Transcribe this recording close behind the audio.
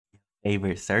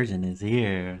Favorite surgeon is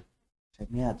here.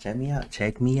 Check me out, check me out,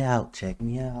 check me out, check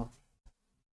me out.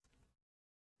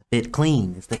 The fit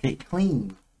clean. It's the fit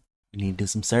clean. We need to do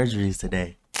some surgeries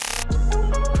today.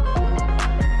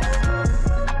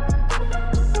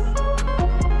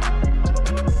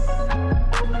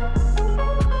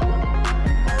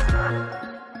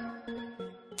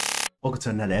 Welcome to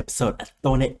another episode of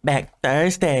Throwing It Back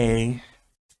Thursday.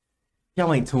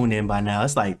 Y'all ain't tuned in by now.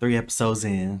 It's like 3 episodes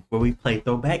in where we play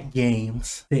throwback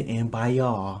games fit in by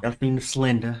y'all. Y'all seen the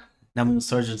Slender. Now we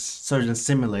Surgeon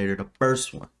Simulator, the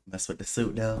first one. That's what the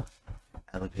suit though.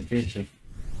 I look at this shit.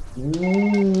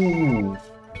 Ooh.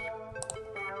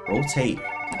 Rotate.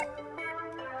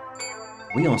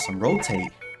 We on some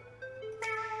rotate.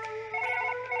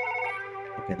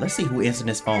 Okay, let's see who answered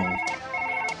this phone.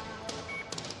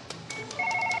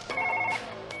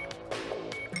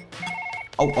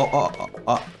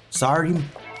 Sorry,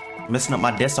 messing up my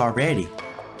desk already.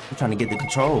 I'm trying to get the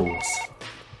controls.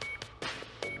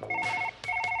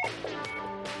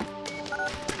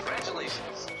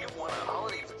 Congratulations, you've won a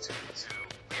holiday for two to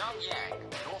Pyongyang,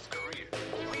 North Korea.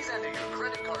 Please enter your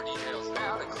credit card details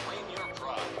now to claim your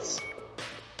prize.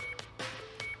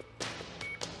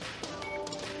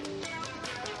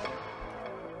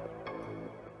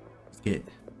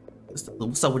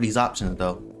 What's up with these options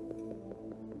though?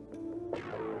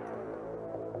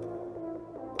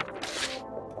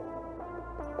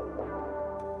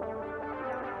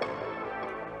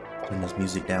 Turn this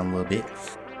music down a little bit.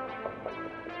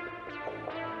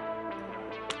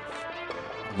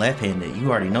 Left-handed, you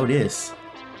already know this.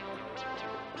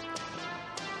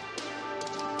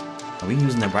 Are we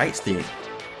using the right stick?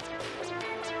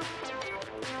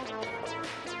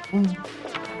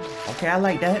 Okay, I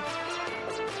like that.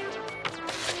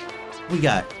 We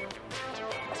got.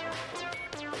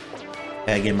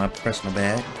 Gotta get my personal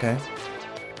bag, okay?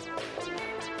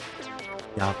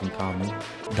 Y'all can call me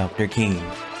Dr. King.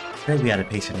 Okay, we got a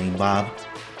patient named Bob.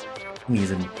 He needs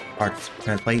an heart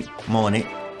transplant. I'm on it.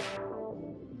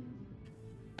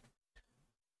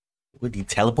 Would you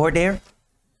teleport there?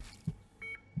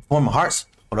 Form of hearts.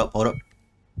 Hold up.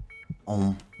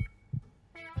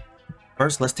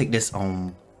 First, let's take this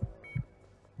on.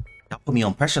 Y'all put me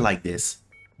on pressure like this.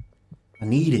 I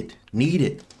need it.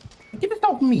 Get this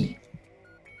off me.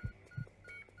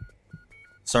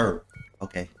 Sir.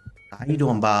 Okay. How you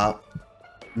doing, Bob?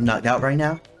 You knocked out right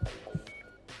now?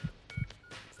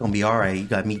 It's gonna be alright. You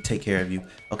got me to take care of you.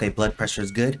 Okay, blood pressure is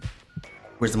good.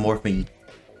 Where's the morphine?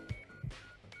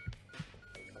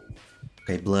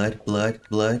 Okay, blood.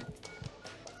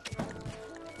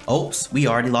 Oops, we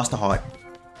already lost the heart.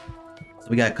 So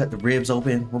we gotta cut the ribs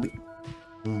open.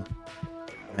 Now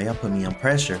y'all put me on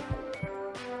pressure.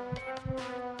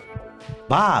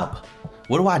 Bob,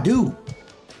 what do I do?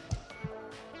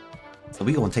 So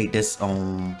we gonna take this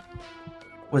on.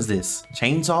 What is this?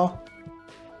 Chainsaw?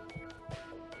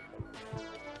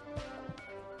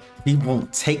 He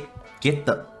won't get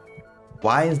the.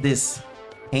 Why is this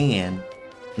hand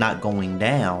not going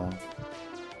down?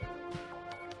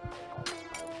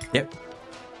 Yep.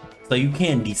 So you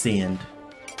can descend.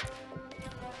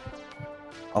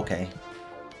 Okay.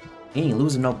 He ain't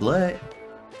losing no blood.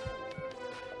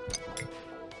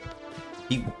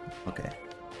 Okay.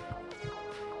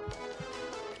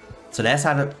 So that's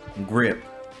how to grip,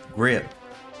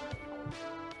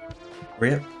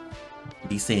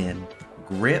 descend,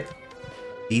 grip,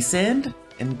 descend,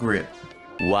 and grip.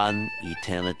 One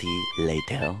eternity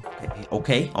later.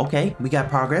 Okay. We got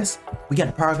progress.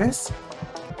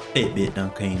 Fitbit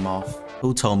done came off.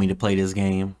 Who told me to play this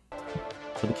game?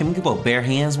 So can we go bare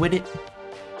hands with it?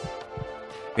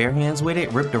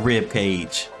 Rip the rib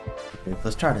cage. Okay,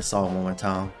 let's try this all one more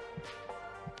time.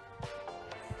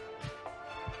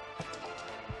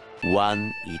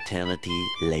 One eternity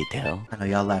later. I know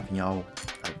y'all laughing, y'all.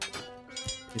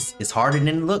 It's harder than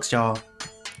it looks, y'all.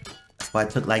 That's why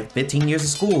it took like 15 years of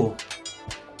school.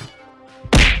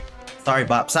 Sorry,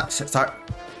 Bob. Sorry.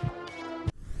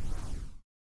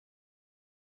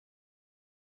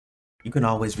 You can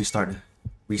always restart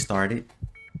it.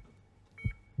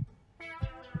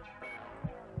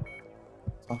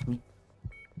 Off me.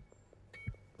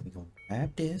 We're gonna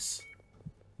grab this.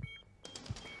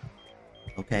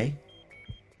 Okay.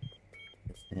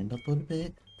 Stand up a little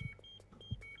bit.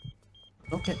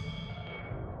 Okay.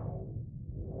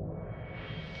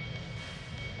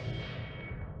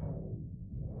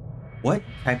 What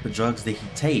type of drugs did he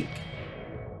take?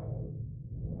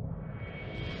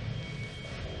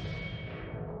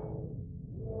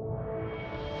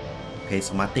 Okay,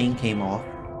 so my thing came off.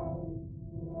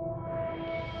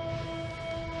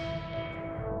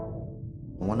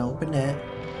 I want to open that.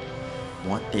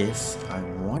 this. I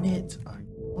want it. I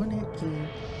want it, Keem.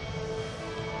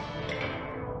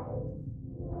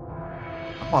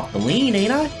 I'm off the lean,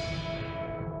 ain't I?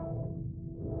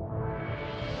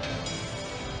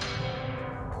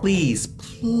 Please,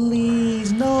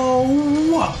 please,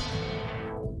 no!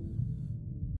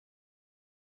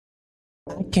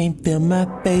 I can't feel my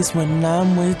face when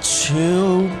I'm with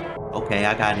you. Okay,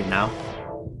 I got it now.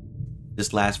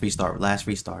 This last restart.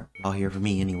 Y'all hear from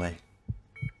me anyway.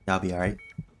 Y'all be alright.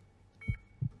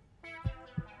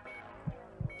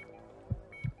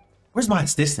 Where's my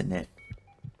assistant at?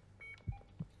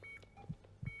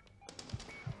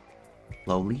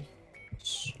 Slowly.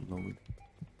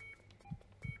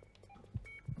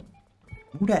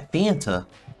 Who that Fanta?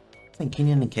 I think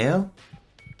Kenyon and Kale?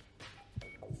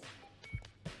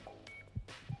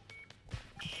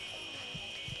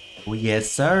 Oh, yes,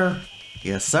 sir.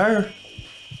 Yes, sir.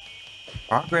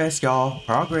 Progress, y'all.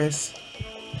 Progress.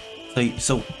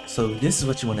 So this is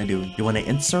what you want to do. You want to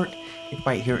insert it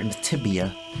right here in the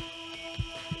tibia.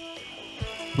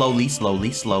 Slowly,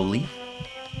 slowly, slowly.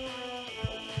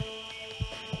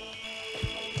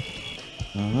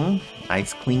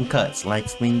 Nice clean cuts.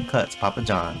 Nice clean cuts, Papa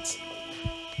John's.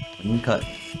 Clean cuts.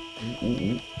 Ooh, ooh,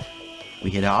 ooh. We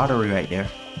hit an artery right there.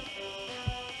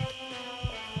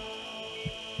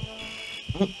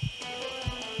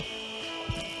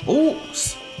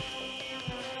 Oops.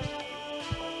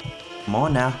 Come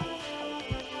on now.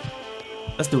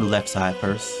 Let's do the left side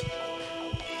first.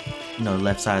 You know the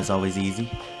left side is always easy.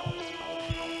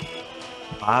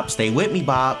 Bob, stay with me,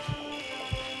 Bob.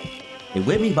 Stay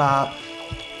with me, Bob.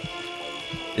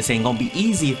 This ain't gonna be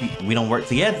easy if we don't work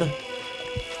together.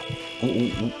 Ooh,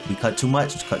 ooh, ooh. We cut too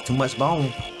much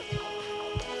bone.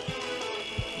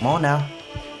 Come on now.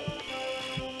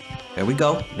 There we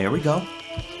go. There we go.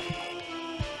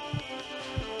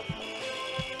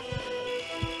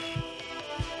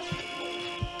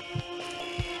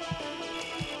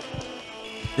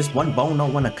 This one bone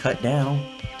don't want to cut down.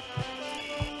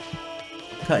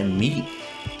 Cutting meat.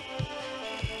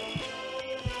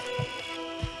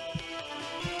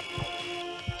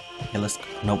 Okay, let's.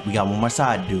 Nope, we got one more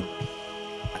side to do.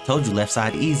 I told you left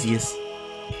side easiest.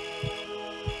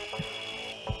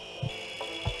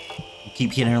 You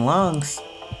keep hitting her lungs.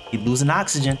 Keep losing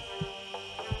oxygen.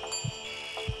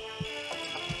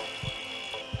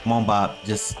 Come on, Bob.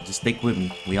 Just stick with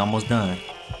me. We almost done.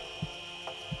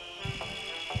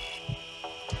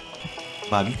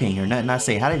 Bob, you can't hear nothing I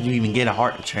say. How did you even get a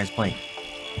heart transplant?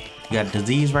 You got a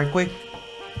disease right quick?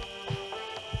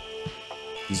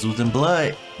 He's losing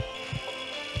blood.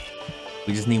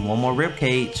 We just need one more rib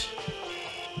cage.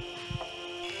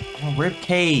 One rib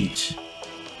cage.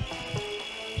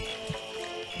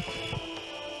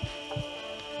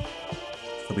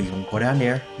 So we're gonna go down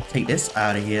there, take this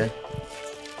out of here.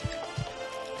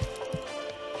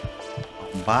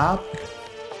 Bob,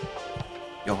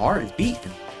 your heart is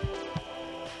beating.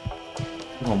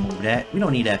 We're gonna move that. We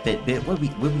don't need that Fitbit. What we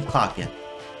clocking?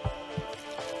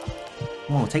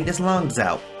 Come on, take his lungs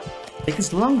out. Take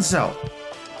his lungs out.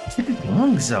 Take his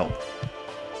lungs out.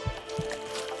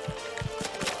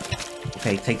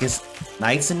 Okay, take this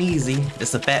nice and easy.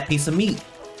 It's a fat piece of meat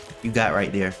you got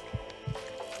right there.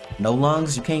 No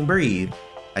lungs, you can't breathe.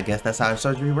 I guess that's how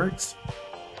surgery works.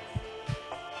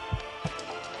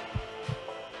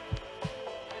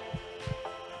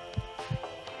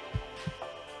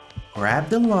 Grab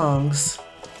the lungs.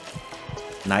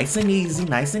 Nice and easy,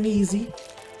 nice and easy.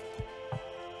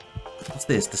 What's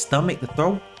this? The stomach, the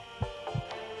throat?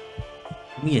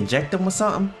 Can we inject them with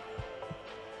something?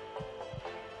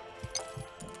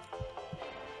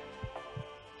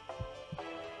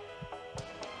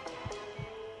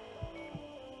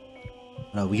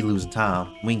 No, we losing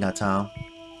time. We ain't got time.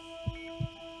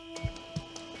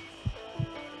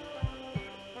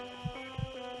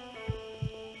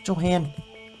 Put your hand.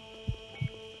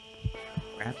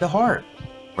 Grab the heart.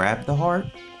 Grab the heart.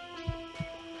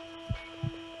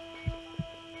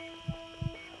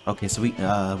 Okay, so we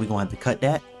gonna have to cut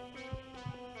that.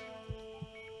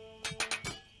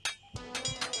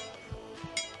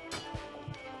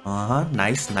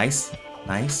 Nice, nice,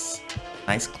 nice,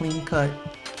 nice clean cut.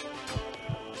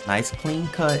 Nice clean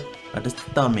cut of the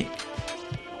stomach.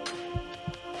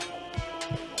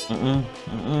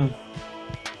 Come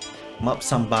up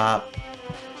some, Bob.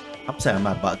 I'm saying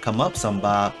my butt. Come up some,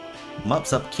 Bob. Come up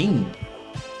some, King.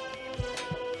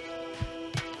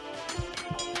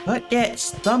 Cut that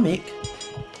stomach.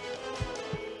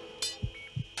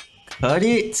 Cut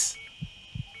it.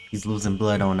 He's losing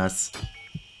blood on us.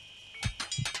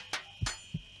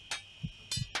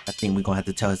 I think we're gonna have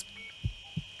to tell his.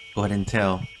 Go ahead and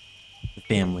tell the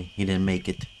family he didn't make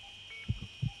it.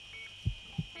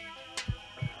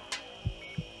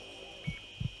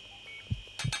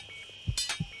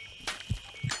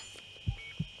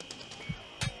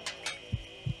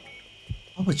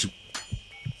 would you?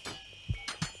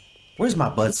 Where's my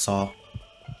buzzsaw?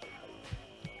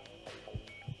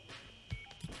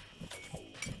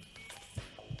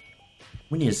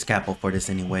 We need a scalpel for this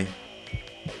anyway.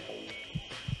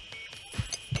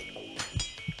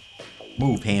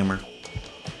 Move, hammer.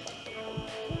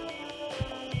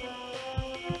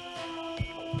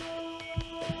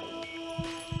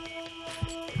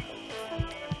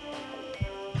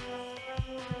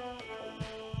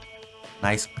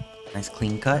 Nice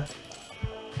clean cut.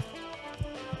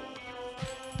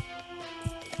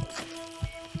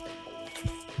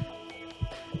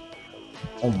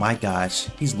 Oh my gosh,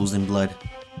 he's losing blood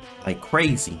like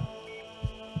crazy.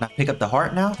 Can I pick up the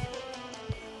heart now?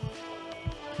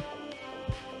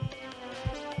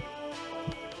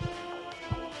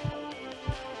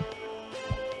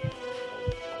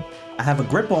 I have a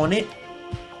grip on it.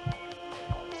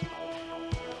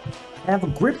 I have a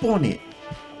grip on it.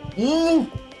 Ooh.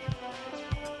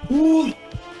 Ooh.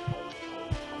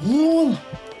 Ooh.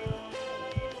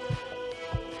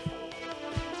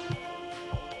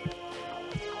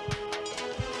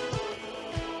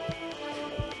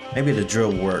 Maybe the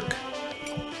drill work.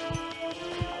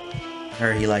 I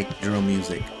heard he liked drill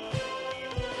music.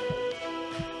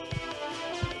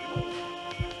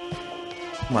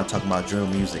 I'm not talking about drill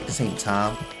music. This ain't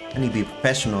time. I need to be a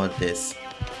professional at this.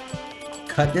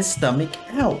 Cut this stomach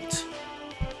out.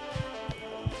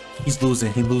 He's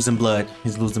losing blood.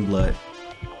 He's losing blood.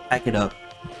 Pack it up.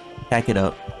 Pack it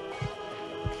up.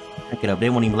 Pack it up. They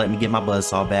won't even let me get my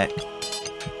buzzsaw back.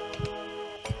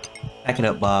 Pack it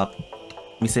up, Bob.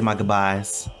 Let me say my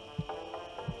goodbyes.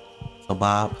 So,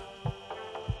 Bob,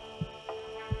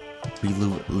 we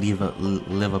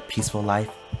live a peaceful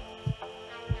life.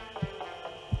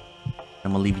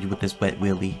 I'm gonna leave you with this wet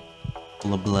willy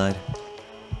full of blood.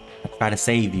 I tried to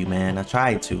save you, man. I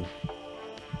tried to.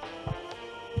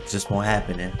 It just won't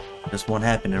happen. It just won't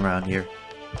happen around here.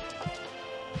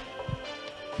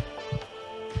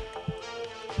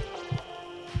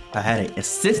 I had an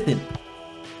assistant,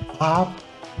 Bob.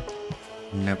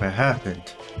 Never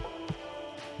happened.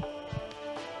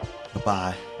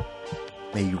 Goodbye.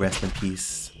 May you rest in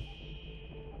peace.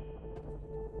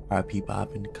 RIP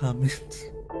Bob in the comments.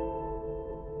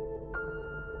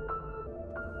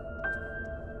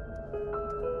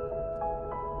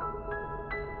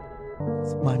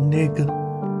 It's my nigga,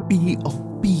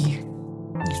 B.O.B.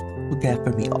 You look out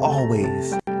for me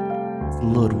always. It's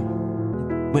little.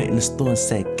 Went in the store and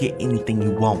said, get anything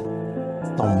you want.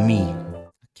 It's on me.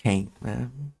 I can't,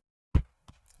 man.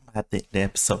 I think the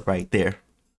episode right there.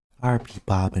 RP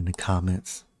Bob in the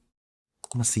comments.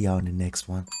 I'm gonna see y'all in the next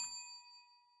one.